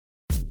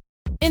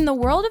In the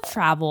world of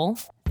travel,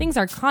 things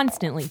are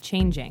constantly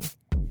changing.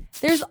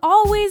 There's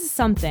always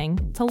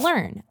something to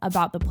learn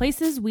about the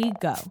places we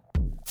go.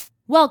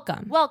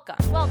 Welcome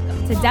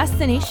to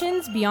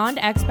Destinations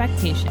Beyond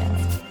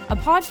Expectations, a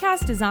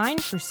podcast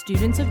designed for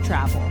students of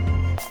travel.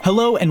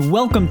 Hello and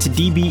welcome to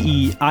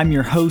DBE. I'm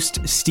your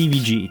host, Stevie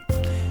G.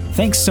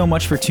 Thanks so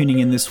much for tuning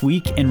in this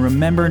week, and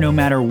remember, no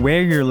matter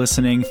where you're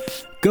listening,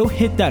 go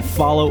hit that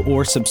follow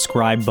or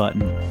subscribe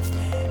button.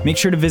 Make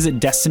sure to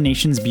visit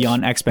Destinations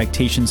Beyond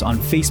Expectations on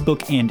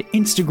Facebook and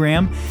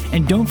Instagram,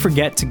 and don't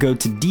forget to go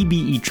to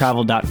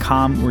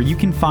dbetravel.com where you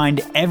can find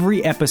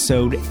every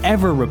episode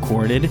ever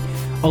recorded,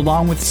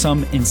 along with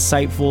some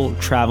insightful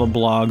travel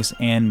blogs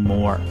and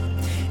more.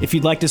 If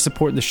you'd like to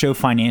support the show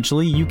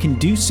financially, you can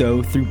do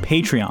so through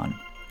Patreon.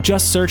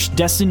 Just search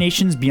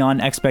Destinations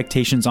Beyond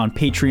Expectations on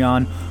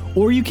Patreon,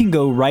 or you can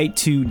go right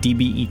to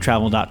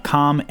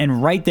dbetravel.com,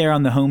 and right there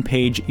on the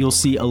homepage, you'll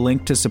see a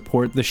link to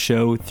support the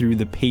show through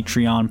the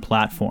Patreon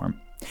platform.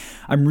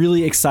 I'm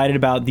really excited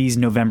about these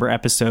November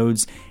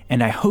episodes,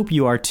 and I hope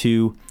you are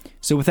too.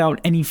 So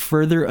without any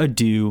further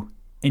ado,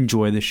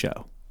 enjoy the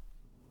show.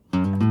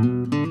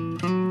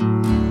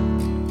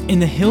 In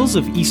the hills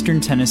of eastern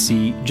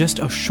Tennessee, just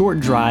a short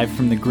drive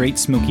from the Great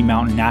Smoky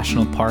Mountain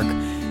National Park,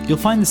 you'll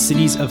find the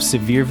cities of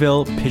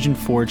Sevierville, Pigeon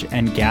Forge,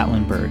 and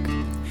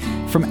Gatlinburg.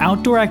 From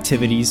outdoor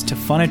activities to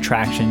fun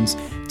attractions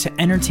to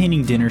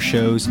entertaining dinner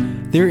shows,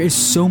 there is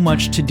so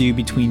much to do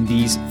between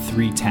these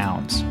three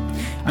towns.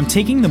 I'm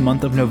taking the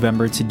month of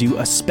November to do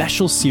a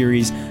special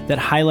series that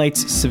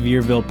highlights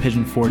Sevierville,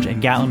 Pigeon Forge,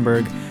 and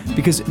Gatlinburg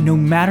because no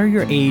matter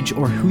your age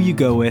or who you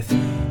go with,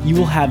 you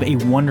will have a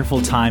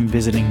wonderful time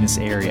visiting this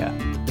area.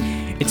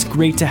 It's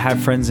great to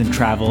have friends and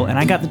travel, and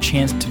I got the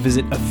chance to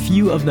visit a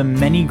few of the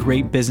many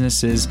great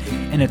businesses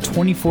in a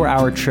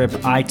 24-hour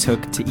trip I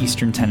took to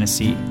eastern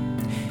Tennessee.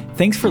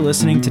 Thanks for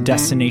listening to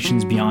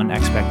Destinations Beyond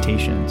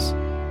Expectations.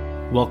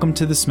 Welcome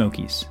to the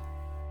Smokies.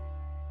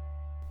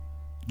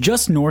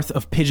 Just north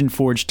of Pigeon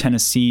Forge,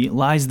 Tennessee,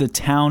 lies the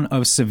town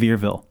of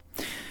Sevierville.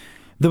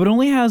 Though it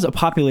only has a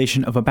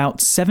population of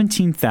about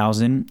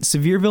 17,000,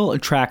 Sevierville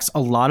attracts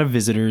a lot of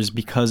visitors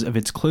because of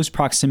its close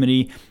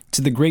proximity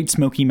to the Great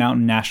Smoky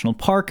Mountain National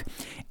Park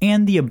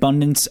and the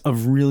abundance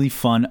of really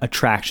fun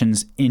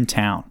attractions in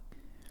town.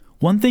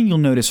 One thing you'll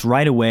notice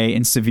right away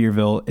in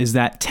Sevierville is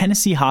that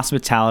Tennessee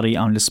hospitality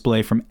on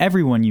display from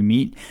everyone you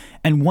meet,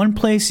 and one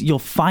place you'll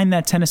find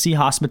that Tennessee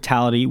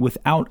hospitality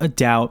without a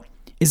doubt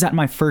is at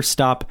my first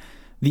stop,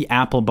 the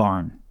Apple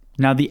Barn.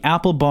 Now, the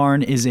Apple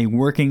Barn is a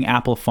working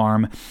apple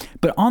farm,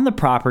 but on the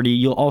property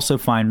you'll also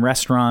find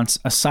restaurants,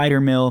 a cider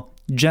mill,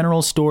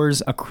 general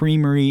stores, a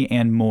creamery,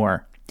 and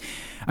more.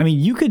 I mean,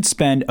 you could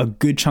spend a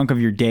good chunk of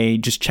your day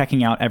just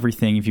checking out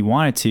everything if you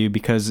wanted to,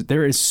 because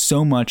there is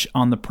so much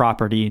on the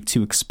property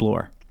to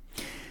explore.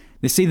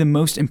 They say the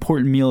most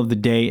important meal of the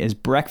day is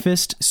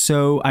breakfast,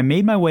 so I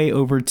made my way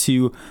over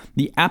to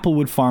the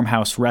Applewood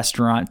Farmhouse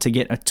restaurant to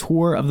get a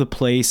tour of the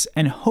place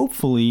and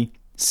hopefully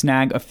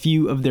snag a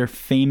few of their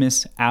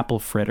famous apple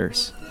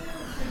fritters.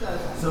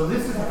 So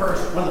this is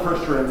one of the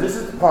first rooms. This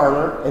is the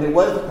parlor, and it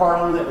was the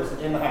parlor that was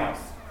in the house.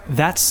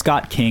 That's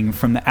Scott King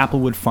from the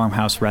Applewood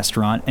Farmhouse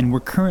restaurant, and we're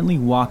currently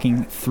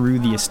walking through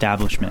the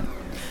establishment.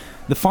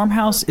 The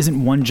farmhouse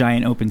isn't one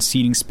giant open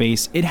seating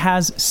space. It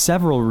has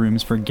several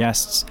rooms for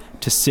guests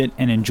to sit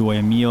and enjoy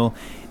a meal,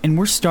 and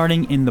we're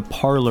starting in the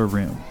parlor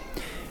room.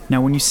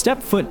 Now, when you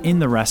step foot in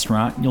the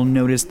restaurant, you'll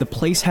notice the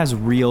place has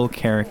real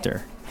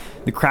character.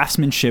 The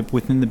craftsmanship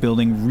within the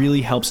building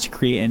really helps to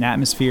create an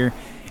atmosphere,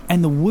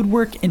 and the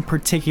woodwork in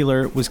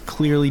particular was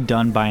clearly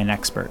done by an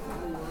expert.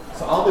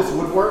 So all this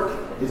woodwork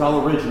is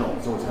all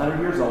original. So it's 100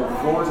 years old. The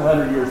floor is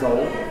 100 years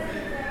old.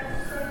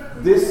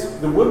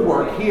 The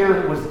woodwork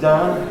here was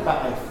done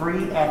by a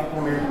freed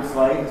African-American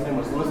slave. His name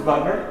was Louis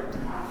Buckner.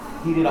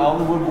 He did all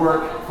the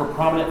woodwork for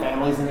prominent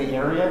families in the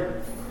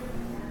area.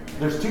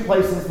 There's two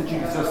places that you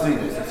can still see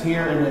this. It's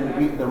here, and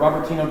then the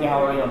Robertino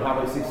Gallery on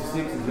Highway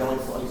 66 is the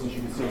only places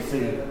you can still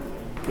see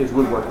his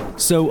woodworking.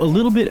 So a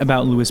little bit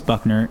about Louis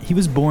Buckner. He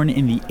was born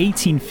in the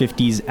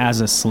 1850s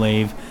as a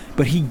slave,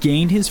 but he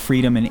gained his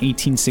freedom in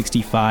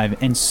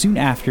 1865, and soon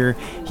after,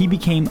 he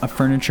became a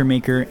furniture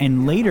maker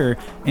and later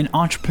an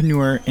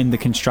entrepreneur in the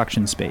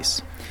construction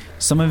space.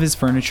 Some of his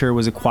furniture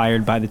was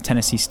acquired by the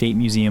Tennessee State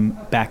Museum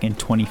back in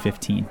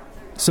 2015.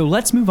 So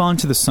let's move on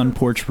to the sun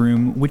porch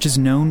room, which is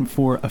known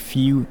for a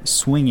few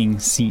swinging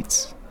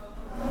seats.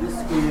 This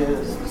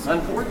is the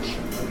sun porch.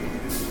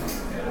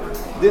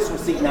 This will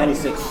seat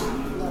 96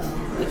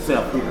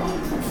 itself here.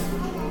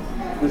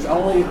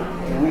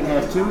 We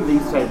have two of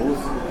these tables,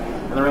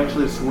 and they're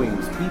actually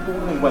swings. People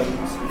will wait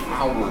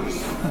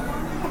hours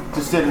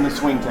to sit in the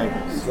swing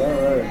tables. Is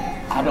that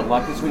right? I don't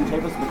like the swing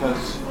tables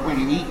because when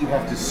you eat, you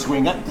have to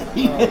swing up to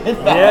eat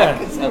it back.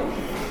 Yeah.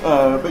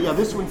 So, but yeah,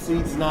 this one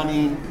seats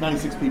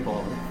 96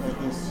 people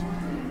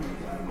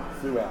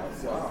throughout.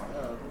 So.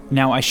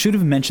 Now, I should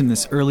have mentioned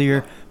this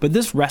earlier, but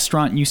this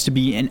restaurant used to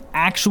be an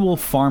actual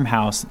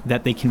farmhouse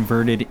that they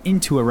converted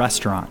into a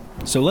restaurant.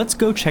 So let's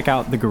go check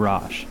out the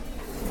garage.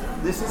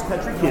 This is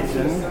Country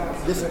Kitchen.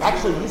 This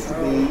actually used to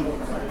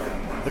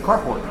be the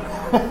carport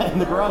in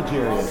the garage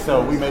area.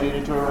 So we made it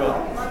into a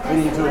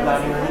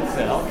dining room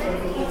itself.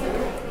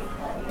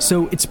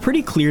 So it's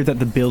pretty clear that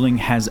the building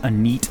has a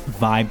neat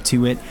vibe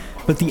to it,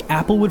 but the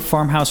Applewood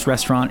Farmhouse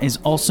restaurant is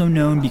also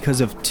known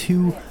because of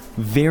two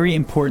very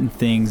important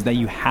things that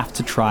you have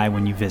to try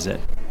when you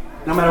visit.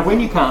 No matter when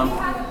you come,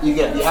 you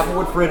get the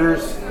Applewood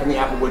fritters and the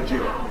Applewood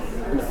julep.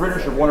 And the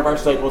fritters are one of our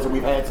staples that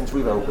we've had since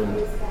we've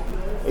opened.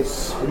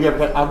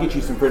 I'll get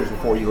you some fritters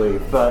before you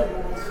leave, but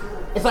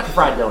it's like a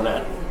fried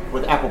donut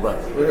with apple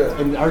butter. Yeah.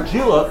 And our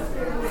julep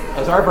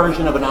is our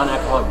version of a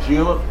non-alcoholic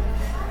julep.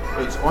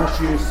 It's orange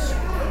juice,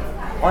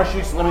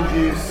 lemon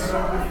juice,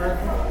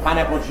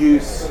 pineapple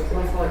juice.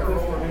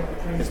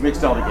 It's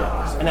mixed all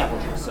together. And apple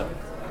juice. So.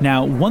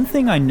 Now, one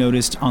thing I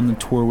noticed on the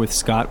tour with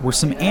Scott were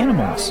some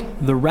animals.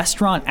 The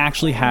restaurant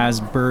actually has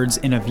birds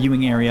in a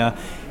viewing area,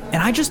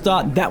 and I just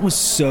thought that was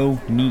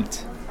so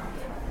neat.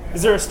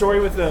 Is there a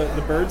story with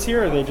the birds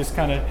here, or are they just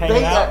kind of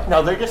hanging out?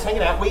 No, they're just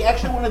hanging out.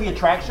 One of the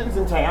attractions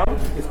in town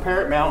is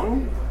Parrot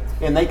Mountain,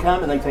 and they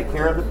come and they take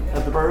care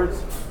of the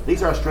birds.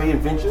 These are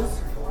Australian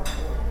finches,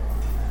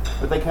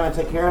 but they come and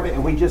take care of it,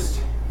 and the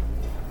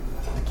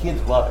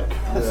kids love it.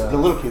 Yeah. The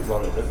little kids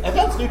love it, but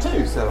adults do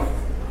too, so.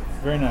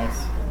 Very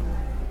nice.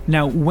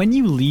 Now, when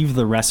you leave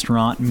the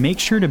restaurant, make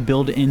sure to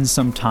build in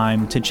some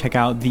time to check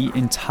out the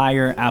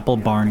entire Apple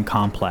Barn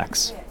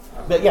complex.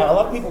 But yeah, a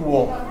lot of people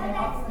will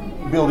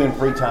build in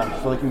free time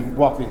so they can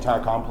walk the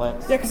entire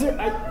complex. Yeah, because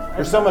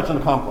there's so much in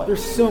the complex.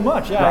 There's so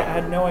much, yeah. Right. I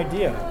had no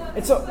idea.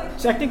 And so,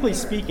 technically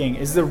speaking,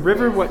 is the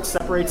river what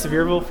separates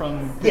Sevierville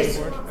from Yes.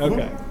 Pigeon Forge?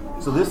 Okay.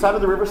 So this side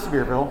of the river is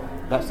Sevierville,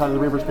 that side of the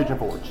river is Pigeon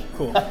Forge.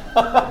 Cool.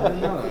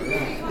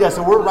 Yeah,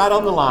 so we're right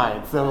on the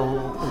line.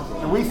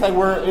 So we say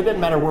it doesn't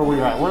matter where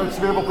we're at. We're in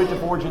Sevierville, Pigeon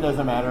Forge, it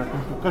doesn't matter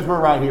because we're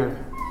right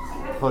here,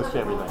 close to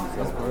everything.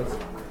 So.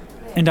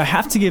 And I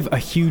have to give a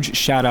huge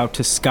shout out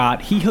to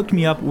Scott. He hooked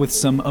me up with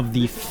some of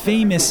the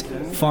famous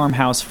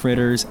farmhouse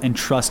fritters, and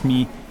trust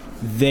me,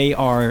 they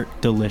are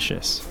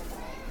delicious.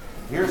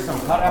 Here's some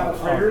cut apple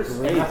fritters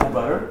and apple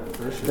butter.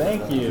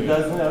 Thank you. A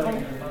dozen of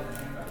them.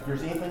 If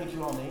there's anything that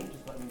you all need,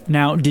 just let me know.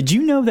 Now, did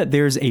you know that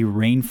there's a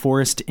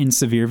rainforest in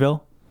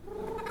Sevierville?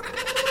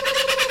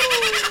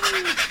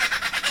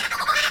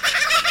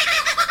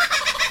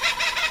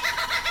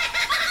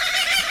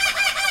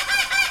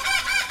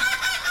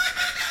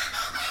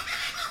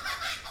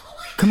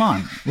 Come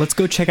on, let's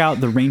go check out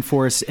the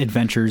Rainforest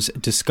Adventures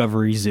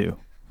Discovery Zoo.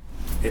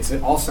 It's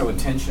also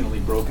intentionally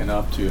broken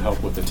up to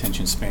help with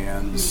attention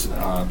spans,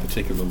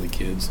 particularly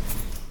kids.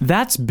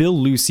 That's Bill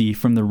Lucy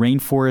from the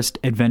Rainforest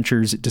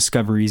Adventures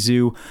Discovery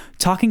Zoo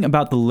talking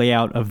about the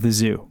layout of the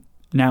zoo.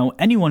 Now,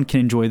 anyone can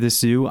enjoy this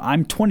zoo.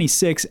 I'm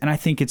 26 and I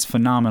think it's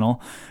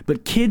phenomenal,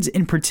 but kids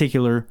in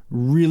particular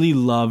really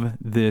love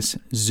this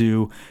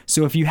zoo.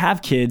 So if you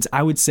have kids,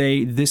 I would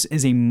say this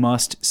is a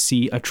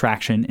must-see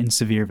attraction in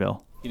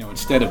Sevierville. You know,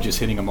 instead of just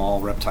hitting them all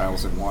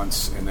reptiles at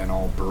once and then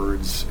all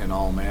birds and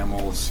all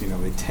mammals, you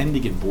know, they tend to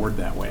get bored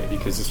that way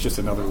because it's just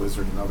another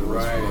lizard, another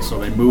lizard. So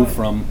they move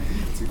from,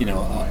 you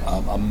know,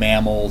 a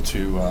mammal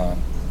to a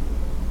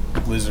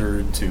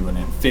lizard to an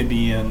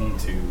amphibian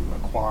to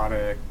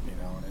aquatic, you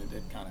know, and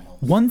it kind of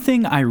helps. One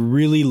thing I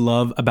really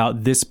love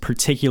about this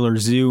particular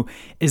zoo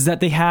is that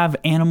they have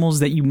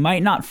animals that you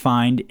might not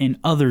find in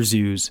other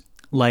zoos,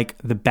 like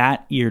the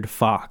bat-eared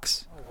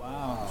fox.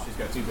 She's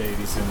got two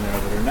babies in there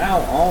that are now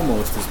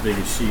almost as big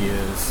as she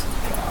is.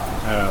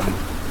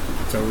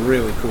 It's a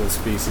really cool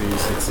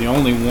species. It's the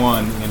only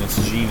one in its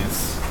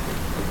genus.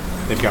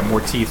 They've got more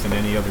teeth than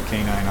any other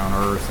canine on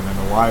Earth, and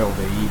in the wild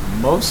they eat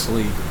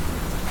mostly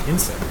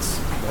insects.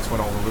 That's what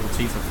all the little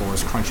teeth are for,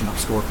 is crunching up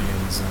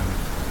scorpions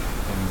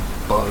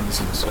and bugs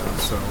and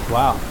stuff. So,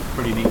 wow,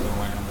 pretty neat little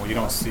animal. You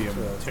don't see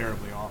them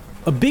terribly often.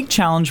 A big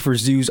challenge for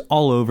zoos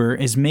all over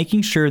is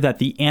making sure that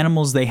the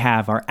animals they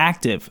have are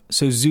active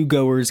so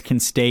zoogoers can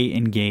stay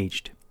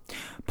engaged.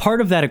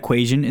 Part of that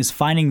equation is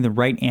finding the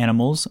right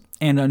animals,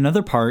 and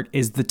another part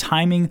is the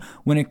timing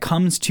when it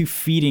comes to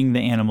feeding the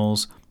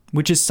animals,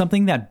 which is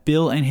something that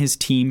Bill and his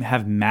team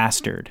have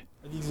mastered.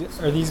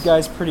 Are these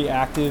guys pretty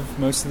active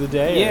most of the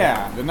day?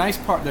 Yeah,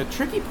 the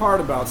tricky part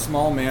about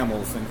small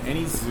mammals in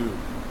any zoo,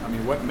 I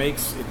mean, what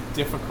makes it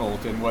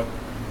difficult and what,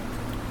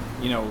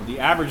 you know, the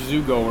average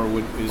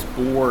zoogoer is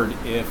bored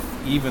if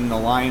even the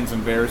lions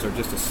and bears are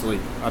just asleep.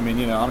 I mean,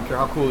 you know, I don't care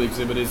how cool the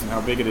exhibit is and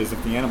how big it is,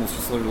 if the animal's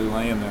just literally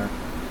laying there,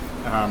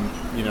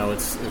 you know,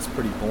 it's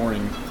pretty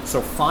boring.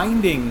 So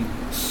finding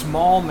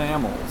small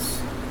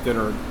mammals that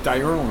are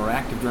diurnal or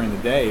active during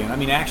the day, and I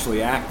mean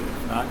actually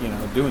active, not, you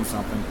know, doing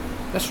something,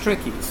 that's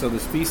tricky. So the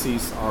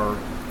species are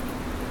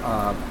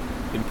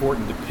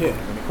important to pick.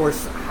 And of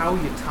course, how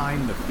you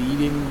time the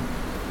feeding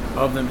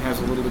of them has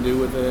a little to do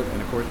with it.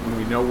 And of course, when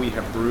we know we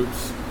have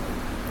groups,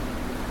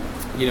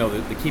 you know,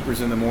 the keepers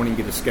in the morning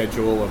get a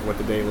schedule of what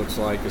the day looks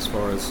like as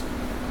far as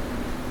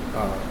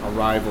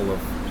arrival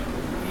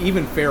of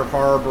even Fair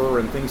Harbor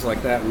and things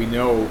like that. We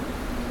know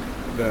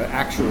the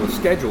actual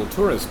scheduled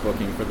tourist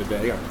booking for the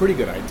day, a pretty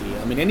good idea.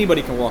 I mean,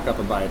 anybody can walk up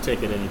and buy a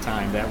ticket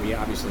anytime. That we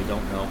obviously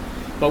don't know.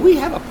 But we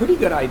have a pretty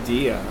good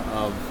idea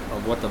of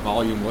of what the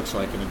volume looks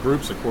like. And the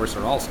groups, of course,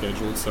 are all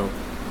scheduled, so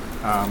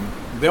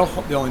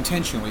they'll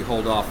intentionally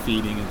hold off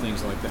feeding and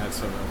things like that,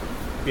 so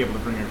they'll be able to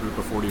bring a group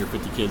of 40 or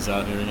 50 kids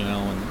out here,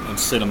 and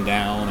sit them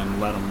down and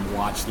let them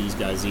watch these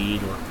guys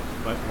eat or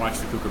watch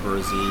the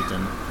kookaburras eat.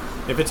 And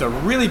if it's a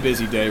really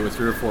busy day with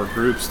 3 or 4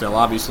 groups, they'll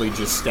obviously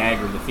just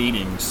stagger the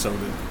feedings so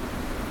that.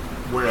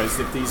 Whereas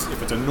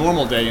if it's a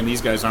normal day and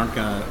these guys aren't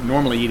going to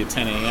normally eat at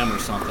 10 a.m. or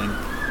something,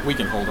 we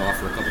can hold off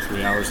for a couple,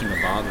 3 hours and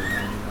not bother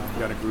them. We've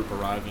got a group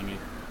arriving at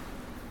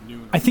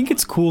noon. I think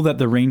it's cool that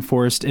the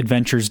Rainforest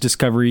Adventures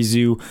Discovery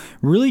Zoo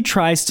really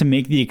tries to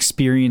make the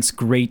experience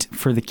great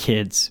for the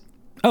kids.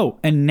 Oh,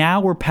 and now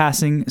we're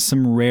passing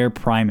some rare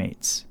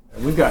primates.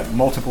 We've got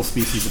multiple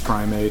species of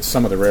primates.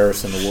 Some of the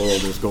rarest in the world.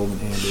 There's golden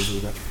handeds,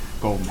 we've got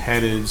golden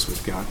headeds,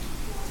 we've got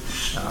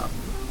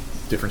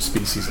different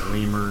species of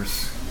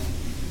lemurs.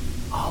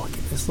 Oh, look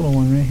at this little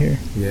one right here.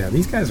 Yeah,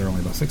 these guys are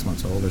only about 6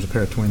 months old. There's a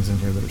pair of twins in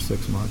here that are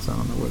 6 months. I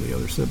don't know where the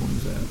other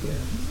siblings at. But.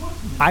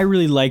 I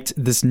really liked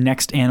this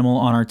next animal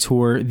on our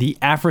tour, the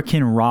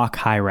African rock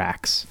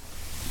hyrax.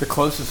 The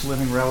closest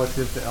living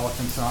relative to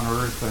elephants on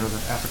Earth are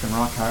the African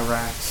rock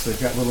hyrax.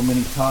 They've got little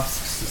mini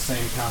tusks, the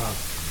same kind of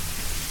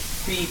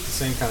feet, the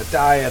same kind of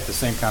diet, the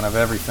same kind of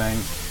everything.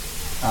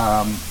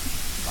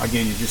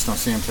 Again, you just don't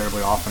see them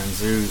terribly often in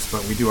zoos,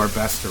 but we do our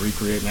best to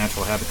recreate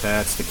natural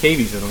habitats. The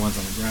cavies are the ones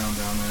on the ground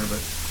down there,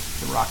 but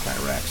the rock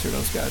hyrax are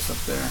those guys up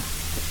there.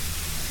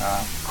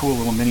 Cool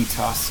little mini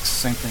tusks,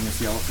 same thing as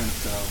the elephant.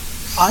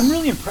 I'm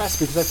really impressed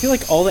because I feel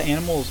like all the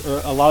animals,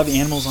 or a lot of the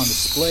animals on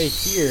display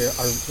here,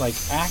 are like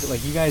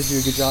you guys do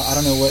a good job. I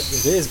don't know what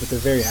it is, but they're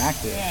very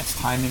active. Yeah, it's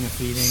timing of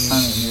feeding.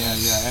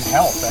 And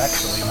health,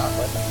 actually, not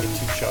letting them get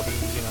too chubby,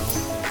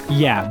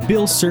 Yeah,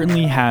 Bill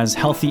certainly has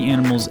healthy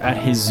animals at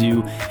his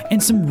zoo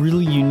and some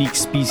really unique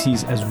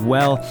species as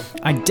well.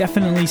 I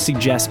definitely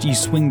suggest you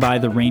swing by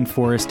the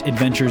Rainforest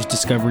Adventures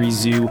Discovery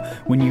Zoo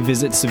when you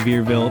visit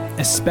Sevierville,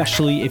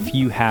 especially if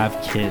you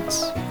have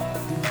kids.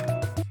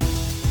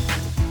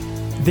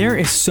 There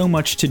is so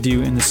much to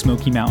do in the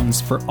Smoky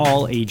Mountains for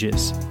all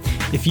ages.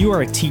 If you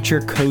are a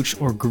teacher, coach,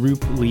 or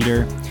group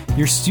leader,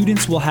 your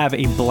students will have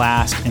a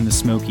blast in the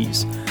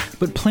Smokies.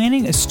 But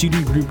planning a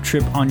student group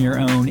trip on your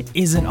own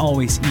isn't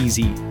always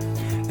easy.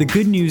 The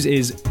good news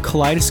is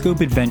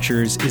Kaleidoscope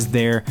Adventures is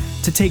there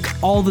to take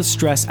all the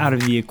stress out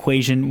of the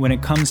equation when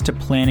it comes to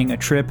planning a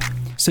trip,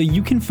 so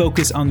you can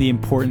focus on the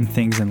important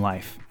things in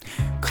life.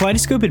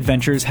 Kaleidoscope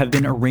Adventures have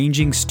been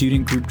arranging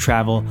student group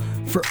travel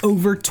for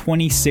over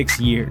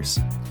 26 years.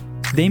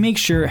 They make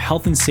sure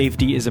health and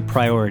safety is a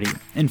priority.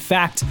 In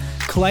fact,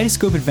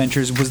 Kaleidoscope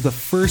Adventures was the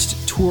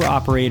first tour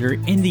operator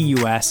in the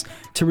US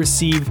to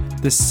receive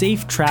the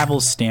Safe Travel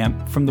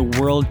stamp from the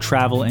World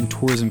Travel and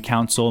Tourism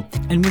Council,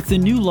 and with the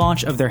new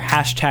launch of their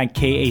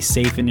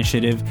 #KASafe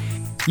initiative,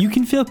 you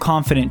can feel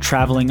confident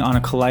traveling on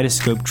a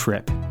Kaleidoscope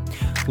trip.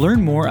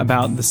 Learn more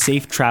about the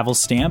Safe Travel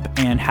stamp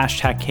and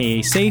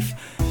 #KASafe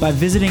by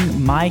visiting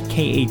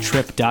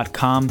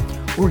mykatrip.com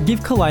or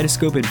give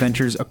Kaleidoscope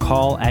Adventures a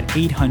call at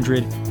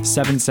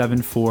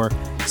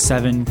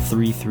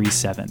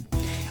 800-774-7337.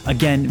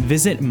 Again,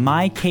 visit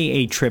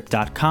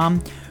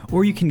mykatrip.com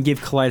or you can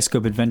give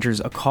Kaleidoscope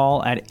Adventures a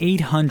call at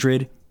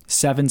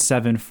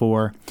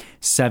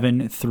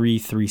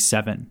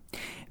 800-774-7337.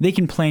 They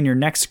can plan your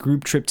next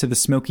group trip to the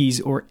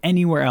Smokies or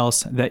anywhere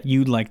else that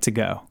you'd like to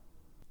go.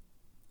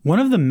 One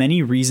of the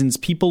many reasons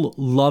people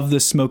love the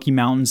Smoky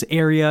Mountains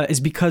area is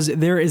because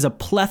there is a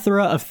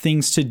plethora of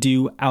things to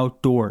do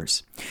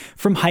outdoors.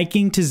 From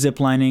hiking to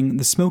ziplining,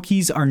 the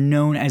Smokies are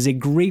known as a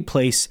great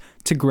place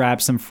to grab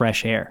some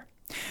fresh air.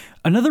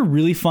 Another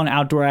really fun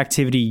outdoor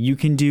activity you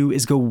can do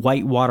is go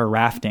whitewater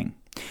rafting.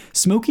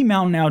 Smoky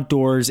Mountain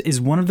Outdoors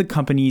is one of the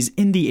companies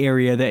in the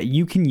area that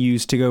you can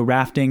use to go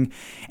rafting,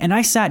 and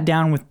I sat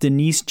down with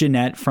Denise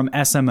Jeanette from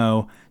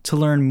SMO to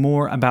learn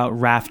more about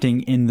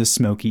rafting in the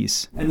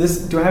Smokies. And this,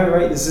 do I have it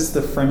right? Is this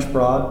the French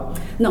Broad?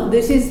 No,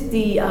 this is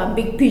the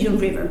Big Pigeon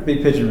River.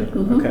 Big Pigeon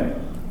River, Okay.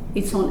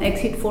 It's on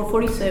exit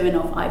 447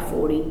 of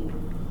I-40.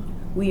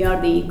 We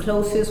are the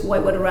closest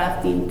whitewater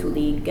rafting to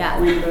the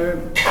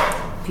Gatlinburg,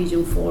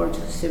 Pigeon Forge,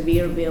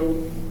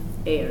 Sevierville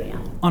area.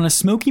 On a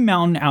Smoky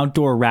Mountain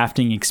outdoor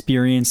rafting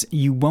experience,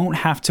 you won't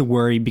have to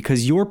worry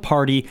because your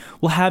party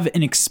will have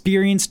an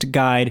experienced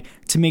guide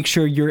to make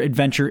sure your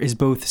adventure is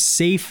both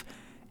safe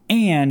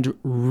and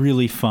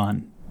really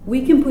fun.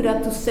 We can put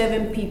up to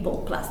 7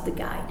 people plus the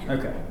guide.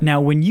 Okay.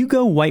 Now, when you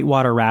go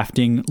whitewater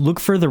rafting, look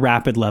for the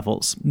rapid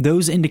levels.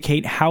 Those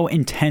indicate how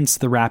intense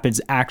the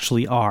rapids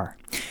actually are.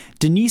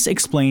 Denise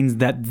explains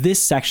that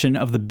this section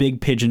of the Big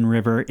Pigeon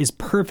River is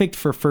perfect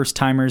for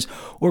first-timers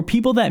or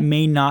people that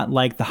may not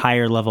like the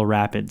higher level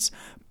rapids.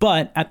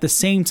 But at the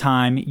same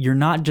time, you're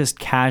not just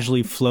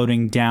casually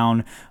floating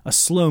down a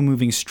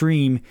slow-moving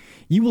stream.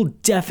 You will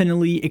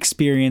definitely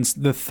experience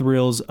the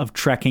thrills of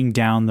trekking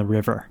down the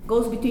river.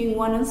 Goes between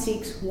 1 and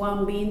 6,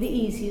 1 being the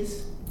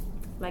easiest,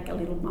 like a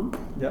little bump.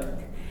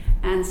 Yep.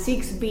 And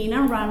 6 being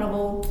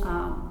unrunnable,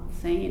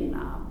 saying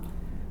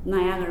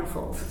Niagara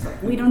Falls. So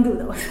we don't do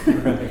those.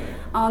 Right.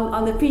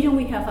 On the Pigeon,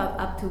 we have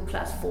up to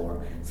class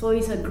 4. So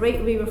it's a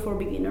great river for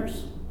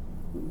beginners,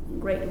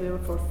 great river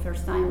for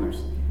first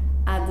timers.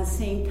 At the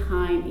same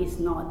time, it's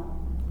not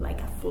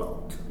like a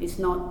float. It's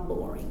not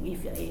boring.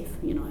 If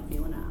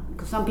you wanna,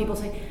 because some people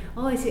say,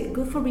 "Oh, is it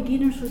good for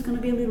beginners? So it's gonna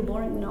be a little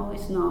boring." No,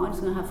 it's not. It's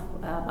gonna have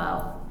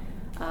about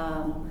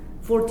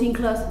 14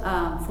 class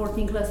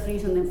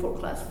 3s and then 4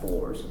 class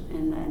 4s,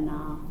 and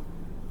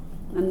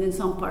then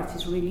some parts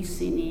is really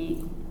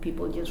scenic.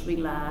 People just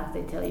relax.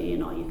 They tell you,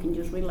 you can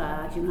just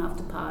relax. You don't have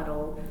to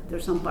paddle.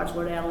 There's some parts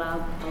where they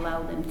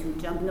allow them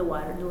to jump in the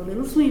water, do a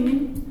little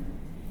swimming.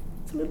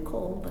 It's a little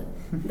cold,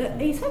 but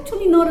it's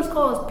actually not as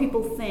cold as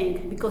people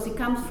think, because it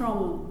comes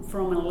from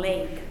a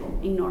lake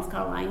in North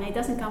Carolina. It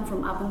doesn't come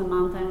from up in the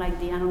mountain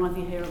like I don't know if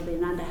you heard of the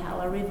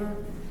Nantahala River.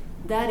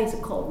 That is a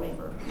cold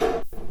river.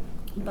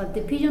 But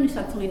the Pigeon is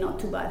actually not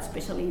too bad,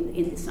 especially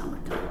in the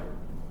summertime.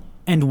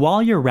 And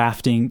while you're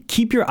rafting,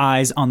 keep your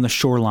eyes on the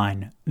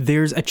shoreline.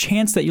 There's a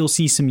chance that you'll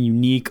see some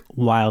unique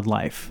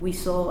wildlife. We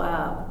saw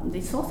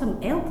some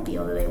elk the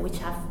other day, which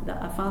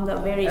I found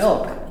that very...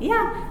 Elk?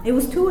 Yeah, it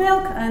was 2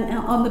 elk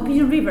on the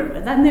Pigeon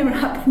River. That never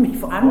happened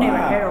before. I've never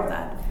heard of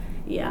that.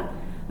 Yeah,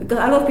 because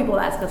a lot of people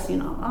ask us,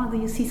 "Oh, do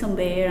you see some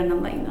bear?" And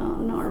I'm like, no,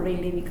 not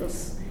really,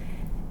 because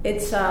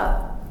it's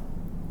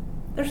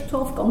there's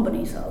 12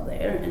 companies out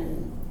there,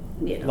 and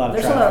there's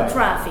a lot of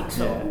traffic,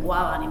 so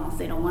wild animals,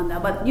 they don't want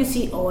that. But you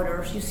see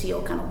otters, you see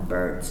all kind of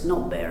birds,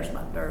 not bears,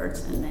 but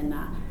birds, and then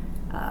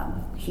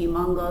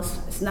humongous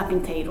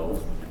snapping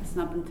turtles.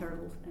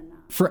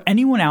 For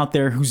anyone out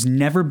there who's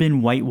never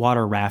been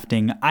whitewater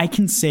rafting, I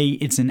can say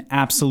it's an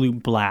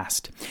absolute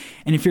blast.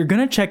 And if you're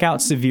going to check out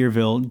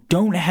Sevierville,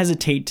 don't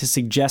hesitate to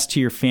suggest to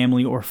your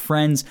family or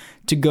friends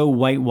to go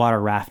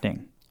whitewater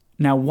rafting.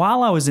 Now,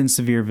 while I was in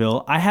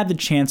Sevierville, I had the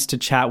chance to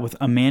chat with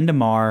Amanda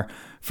Marr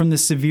from the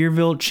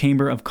Sevierville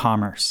Chamber of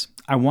Commerce.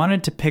 I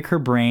wanted to pick her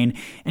brain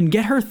and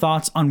get her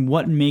thoughts on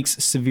what makes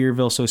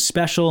Sevierville so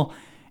special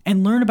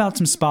and learn about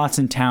some spots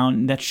in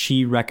town that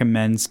she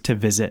recommends to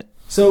visit.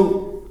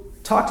 So,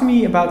 talk to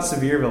me about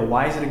Sevierville.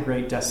 Why is it a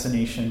great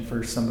destination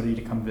for somebody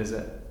to come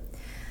visit?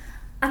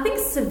 I think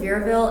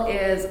Sevierville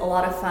is a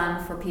lot of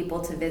fun for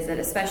people to visit,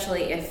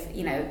 especially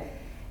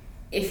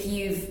if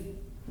you've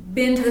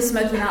been to the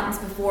Smoky Mountains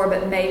before,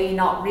 but maybe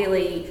not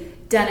really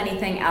done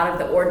anything out of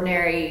the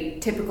ordinary,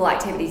 typical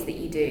activities that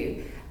you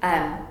do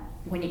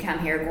when you come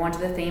here, going to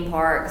the theme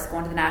parks,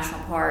 going to the national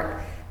park.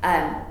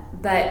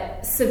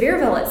 But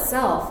Sevierville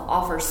itself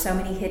offers so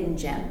many hidden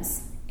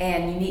gems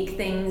and unique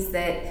things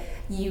that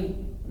you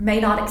may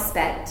not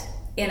expect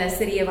in a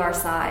city of our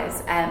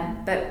size.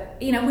 But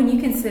when you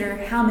consider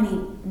how many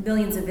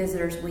millions of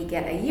visitors we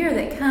get a year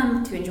that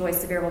come to enjoy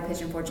Sevierville,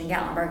 Pigeon Forge, and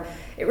Gatlinburg,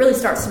 it really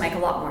starts to make a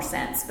lot more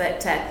sense.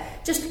 But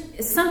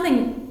there's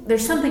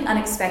something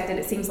unexpected,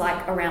 it seems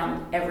like,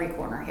 around every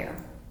corner here.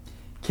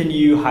 Can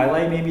you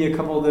highlight maybe a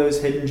couple of those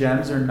hidden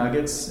gems or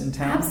nuggets in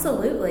town?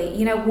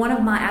 Absolutely. One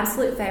of my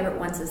absolute favorite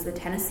ones is the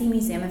Tennessee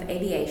Museum of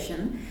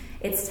Aviation.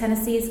 It's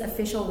Tennessee's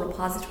official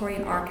repository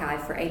and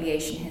archive for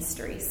aviation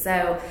history.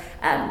 So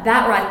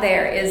that right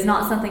there is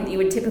not something that you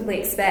would typically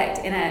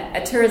expect in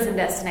a tourism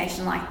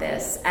destination like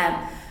this.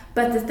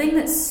 But the thing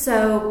that's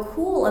so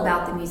cool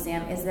about the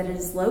museum is that it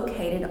is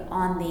located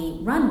on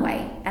the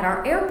runway at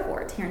our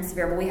airport here in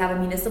Sevierville. We have a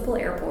municipal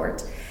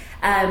airport.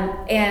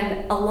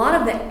 And a lot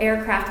of the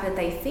aircraft that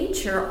they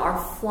feature are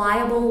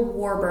flyable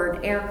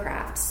warbird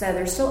aircraft, so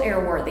they're still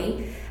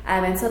airworthy,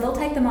 and so they'll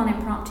take them on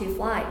impromptu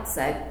flights.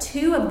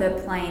 2 of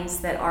the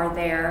planes that are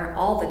there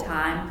all the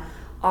time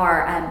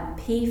are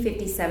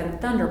P-57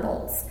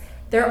 Thunderbolts.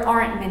 There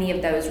aren't many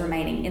of those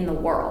remaining in the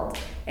world,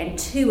 and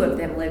 2 of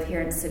them live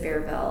here in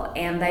Sevierville,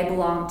 and they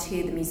belong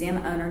to the museum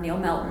owner, Neil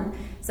Melton,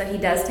 so he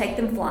does take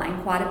them flying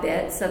quite a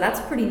bit, so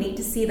that's pretty neat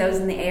to see those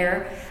in the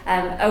air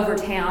over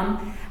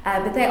town.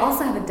 But they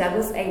also have a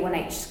Douglas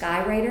A-1H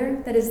Sky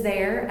Raider that is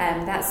there,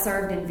 that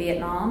served in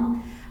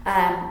Vietnam.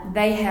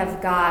 They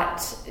have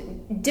got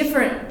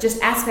different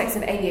just aspects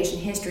of aviation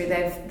history.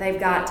 They've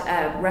got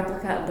a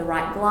replica of the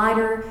Wright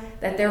glider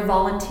that their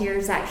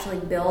volunteers actually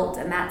built,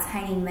 and that's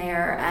hanging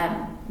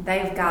there.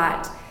 They've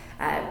got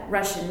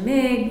Russian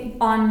MiG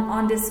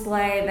on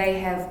display. They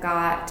have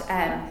got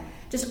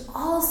just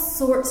all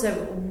sorts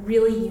of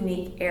really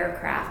unique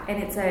aircraft,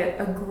 and it's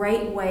a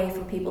great way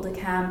for people to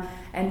come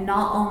and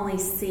not only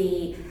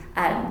see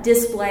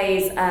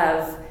displays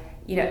of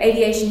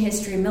aviation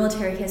history,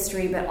 military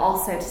history, but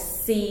also to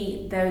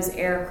see those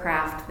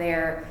aircraft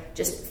there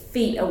just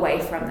feet away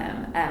from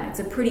them. It's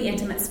a pretty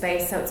intimate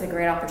space, so it's a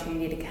great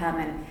opportunity to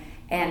come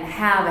and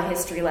have a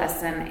history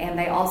lesson. And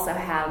they also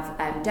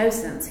have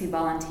docents who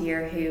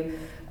volunteer who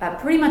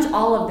pretty much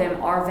all of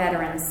them are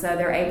veterans, so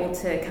they're able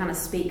to kind of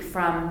speak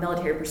from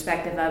military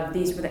perspective of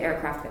these were the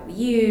aircraft that we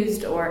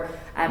used, or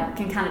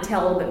can kind of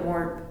tell a little bit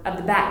more of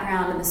the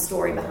background and the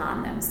story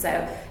behind them.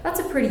 So that's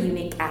a pretty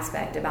unique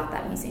aspect about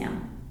that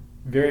museum.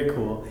 Very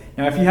cool.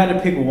 Now, if you had to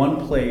pick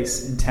one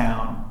place in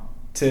town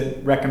to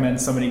recommend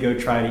somebody go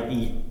try to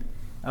eat,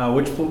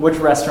 Which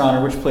restaurant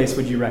or which place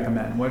would you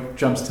recommend? What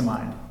jumps to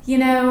mind? You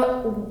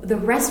know, the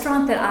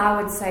restaurant that I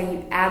would say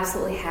you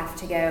absolutely have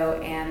to go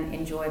and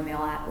enjoy a meal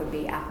at would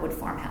be Applewood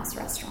Farmhouse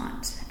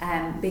Restaurant,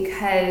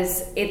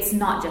 because it's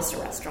not just a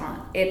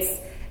restaurant.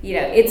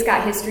 It's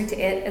got history to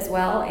it as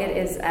well. It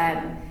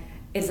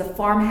is a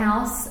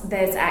farmhouse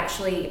that's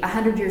actually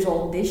 100 years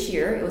old this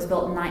year. It was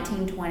built in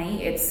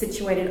 1920. It's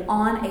situated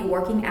on a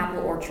working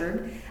apple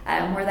orchard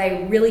where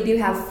they really do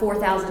have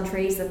 4,000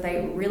 trees that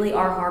they really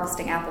are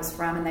harvesting apples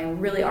from, and they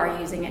really are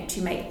using it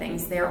to make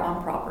things there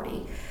on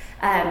property.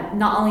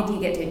 Not only do you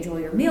get to enjoy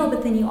your meal,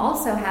 but then you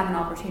also have an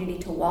opportunity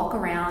to walk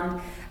around,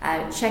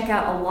 check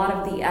out a lot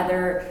of the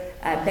other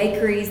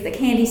bakeries, the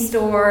candy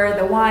store,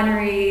 the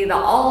winery,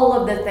 all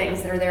of the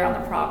things that are there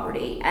on the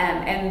property.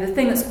 And the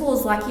thing that's cool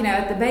is, like,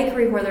 at the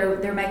bakery where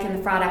they're making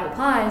the fried apple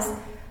pies,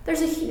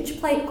 there's a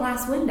huge plate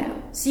glass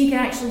window. So you can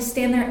actually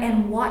stand there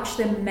and watch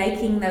them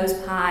making those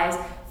pies,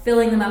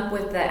 filling them up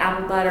with the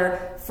apple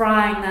butter,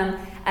 frying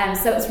them.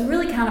 So it's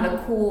really kind of a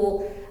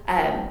cool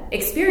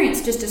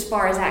experience, just as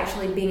far as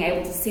actually being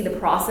able to see the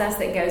process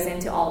that goes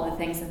into all of the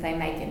things that they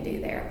make and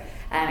do there.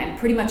 And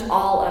pretty much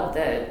all of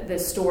the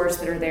stores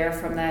that are there,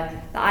 from the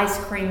ice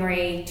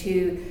creamery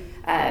to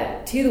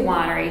the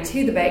winery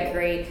to the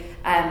bakery,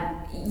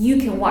 you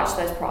can watch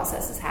those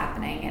processes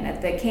happening. And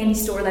at the candy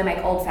store, they make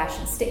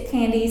old-fashioned stick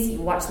candies.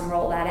 You watch them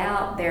roll that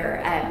out.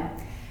 They're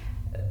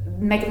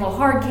making little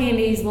hard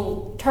candies,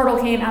 little turtle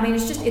candy. I mean,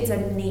 it's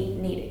a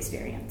neat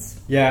experience.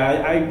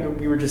 Yeah,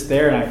 we were just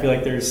there, and I feel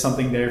like there's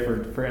something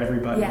there for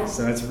everybody. Yeah.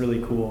 So that's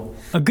really cool.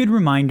 A good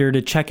reminder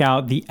to check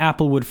out the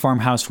Applewood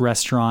Farmhouse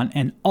Restaurant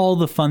and all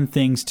the fun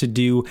things to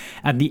do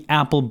at the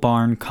Apple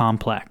Barn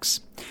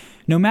Complex.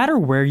 No matter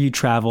where you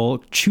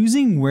travel,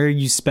 choosing where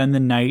you spend the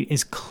night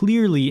is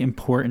clearly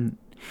important.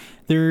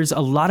 There's a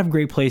lot of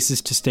great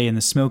places to stay in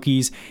the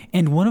Smokies,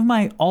 and one of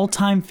my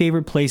all-time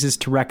favorite places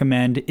to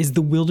recommend is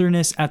the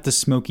Wilderness at the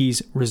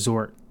Smokies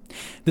Resort.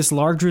 This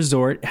large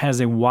resort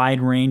has a wide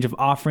range of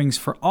offerings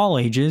for all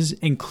ages,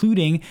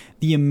 including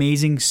the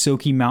amazing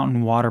Soaky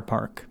Mountain Water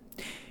Park.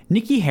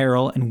 Nikki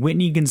Harrell and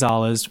Whitney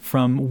Gonzalez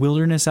from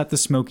Wilderness at the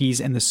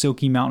Smokies and the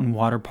Soaky Mountain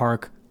Water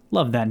Park,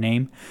 love that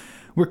name,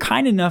 were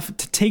kind enough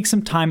to take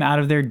some time out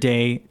of their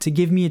day to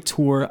give me a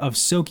tour of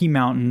Soaky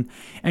Mountain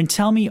and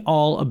tell me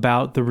all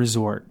about the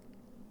resort.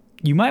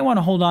 You might want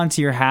to hold on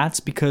to your hats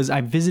because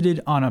I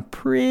visited on a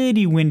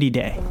pretty windy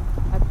day.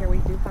 Up here we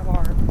do have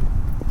our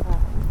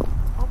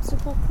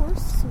obstacle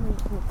course, so we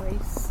can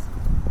race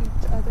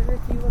each other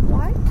if you would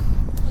like.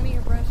 Plenty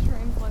of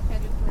restrooms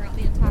located throughout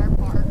the entire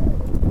park.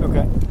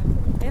 Okay.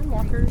 And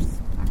walkers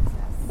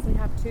access. We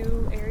have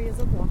 2 areas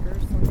of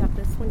walkers. So we have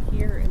this one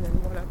here and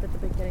then one up at the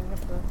beginning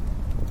of the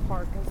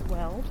park as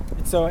well.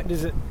 And so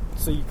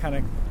you kind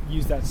of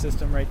use that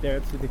system right there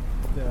through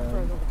For the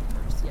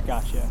walkers, yes.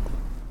 Gotcha.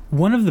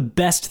 One of the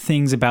best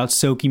things about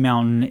Soaky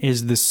Mountain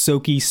is the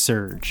Soaky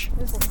Surge.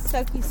 This is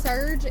Soaky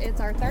Surge. It's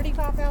our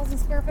 35,000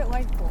 square foot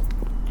wave pool.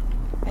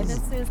 And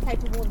this is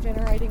capable of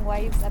generating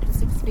waves up to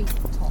 6 feet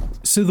tall.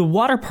 So the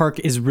water park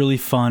is really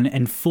fun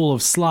and full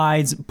of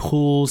slides,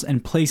 pools,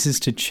 and places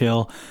to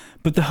chill,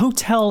 but the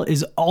hotel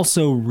is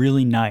also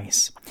really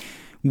nice.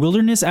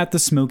 Wilderness at the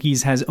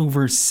Smokies has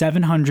over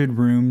 700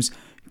 rooms,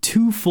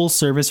 2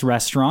 full-service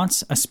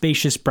restaurants, a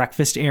spacious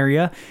breakfast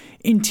area,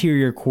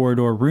 interior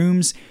corridor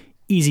rooms,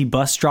 easy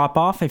bus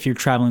drop-off if you're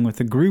traveling with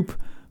a group,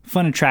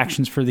 fun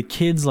attractions for the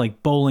kids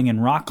like bowling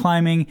and rock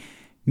climbing,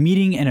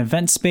 meeting and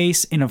event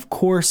space, and of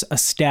course, a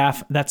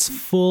staff that's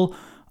full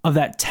of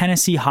that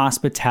Tennessee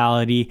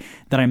hospitality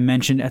that I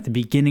mentioned at the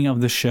beginning of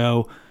the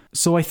show.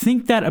 So I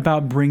think that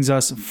about brings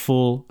us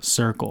full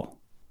circle.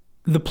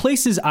 The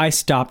places I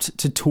stopped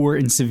to tour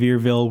in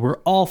Sevierville were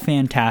all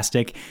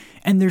fantastic,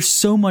 and there's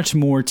so much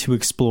more to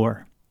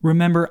explore.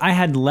 Remember, I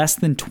had less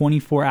than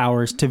 24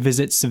 hours to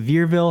visit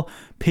Sevierville,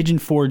 Pigeon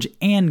Forge,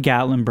 and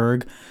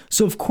Gatlinburg,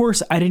 so of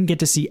course I didn't get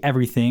to see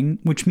everything,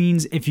 which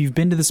means if you've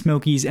been to the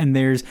Smokies and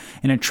there's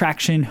an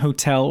attraction,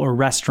 hotel, or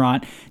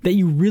restaurant that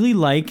you really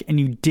like and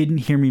you didn't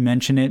hear me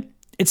mention it,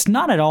 it's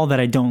not at all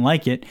that I don't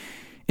like it,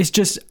 it's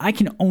just I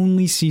can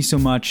only see so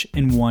much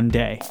in one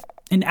day.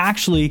 And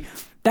actually,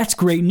 that's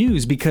great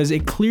news because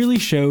it clearly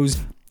shows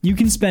you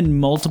can spend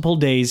multiple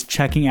days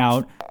checking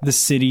out the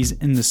cities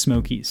in the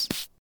Smokies.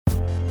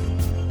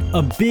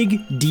 A big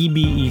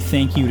DBE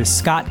thank you to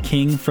Scott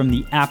King from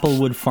the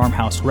Applewood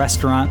Farmhouse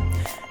Restaurant,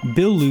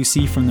 Bill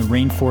Lucy from the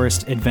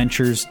Rainforest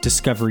Adventures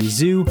Discovery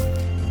Zoo,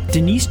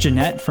 Denise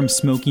Jeanette from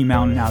Smoky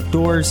Mountain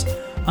Outdoors,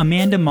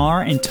 Amanda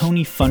Marr and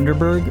Tony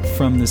Funderburg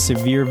from the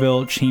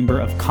Sevierville Chamber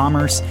of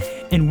Commerce,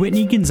 and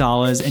Whitney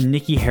Gonzalez and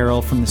Nikki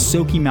Harrell from the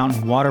Soaky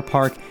Mountain Water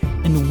Park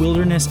and the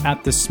Wilderness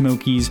at the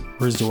Smokies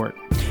Resort.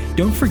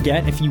 Don't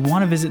forget, if you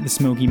want to visit the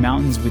Smoky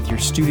Mountains with your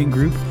student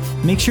group,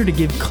 make sure to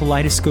give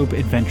Kaleidoscope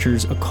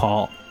Adventures a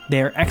call.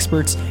 They are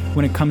experts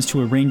when it comes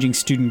to arranging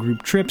student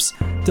group trips.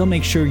 They'll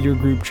make sure your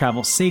group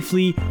travels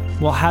safely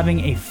while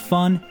having a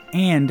fun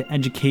and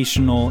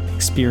educational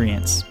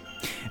experience.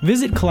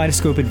 Visit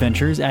Kaleidoscope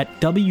Adventures at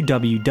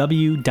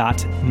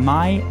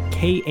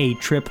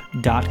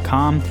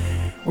www.mykatrip.com.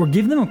 or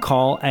give them a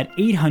call at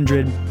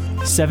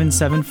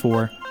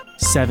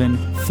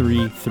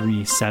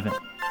 800-774-7337.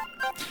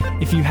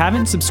 If you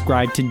haven't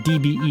subscribed to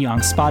DBE on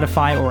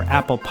Spotify or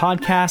Apple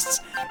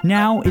Podcasts,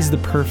 now is the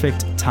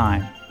perfect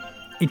time.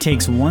 It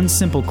takes one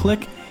simple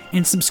click,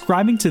 and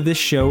subscribing to this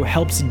show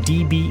helps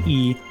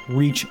DBE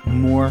reach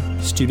more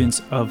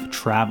students of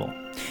travel.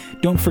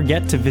 Don't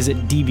forget to visit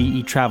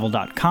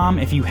dbetravel.com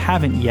if you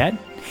haven't yet.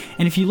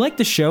 And if you like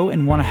the show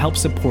and want to help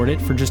support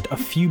it for just a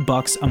few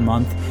bucks a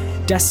month,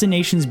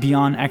 Destinations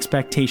Beyond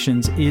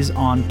Expectations is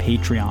on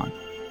Patreon.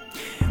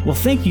 Well,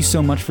 thank you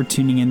so much for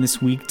tuning in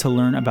this week to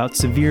learn about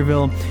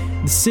Sevierville.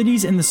 The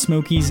Cities in the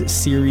Smokies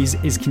series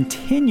is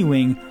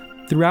continuing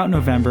throughout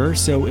November,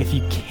 so if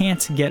you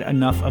can't get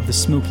enough of the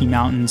Smoky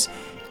Mountains,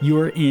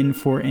 you're in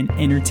for an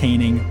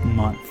entertaining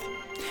month.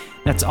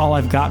 That's all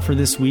I've got for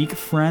this week.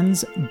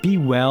 Friends, be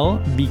well,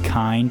 be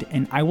kind,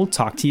 and I will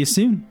talk to you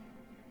soon.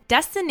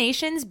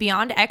 Destinations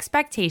Beyond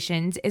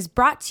Expectations is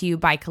brought to you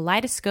by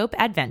Kaleidoscope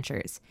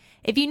Adventures.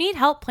 If you need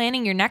help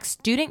planning your next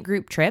student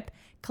group trip,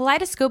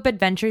 Kaleidoscope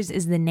Adventures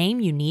is the name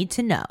you need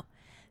to know.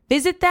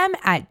 Visit them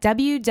at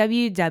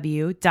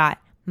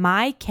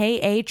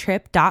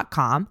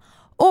www.mykatrip.com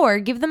or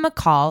give them a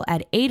call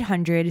at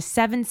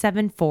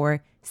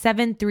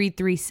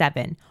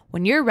 800-774-7337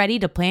 when you're ready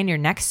to plan your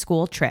next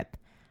school trip.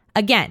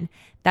 Again,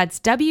 that's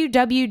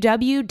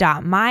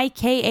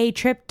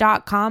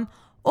www.mykatrip.com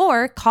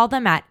or call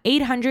them at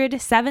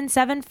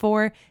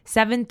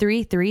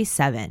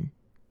 800-774-7337.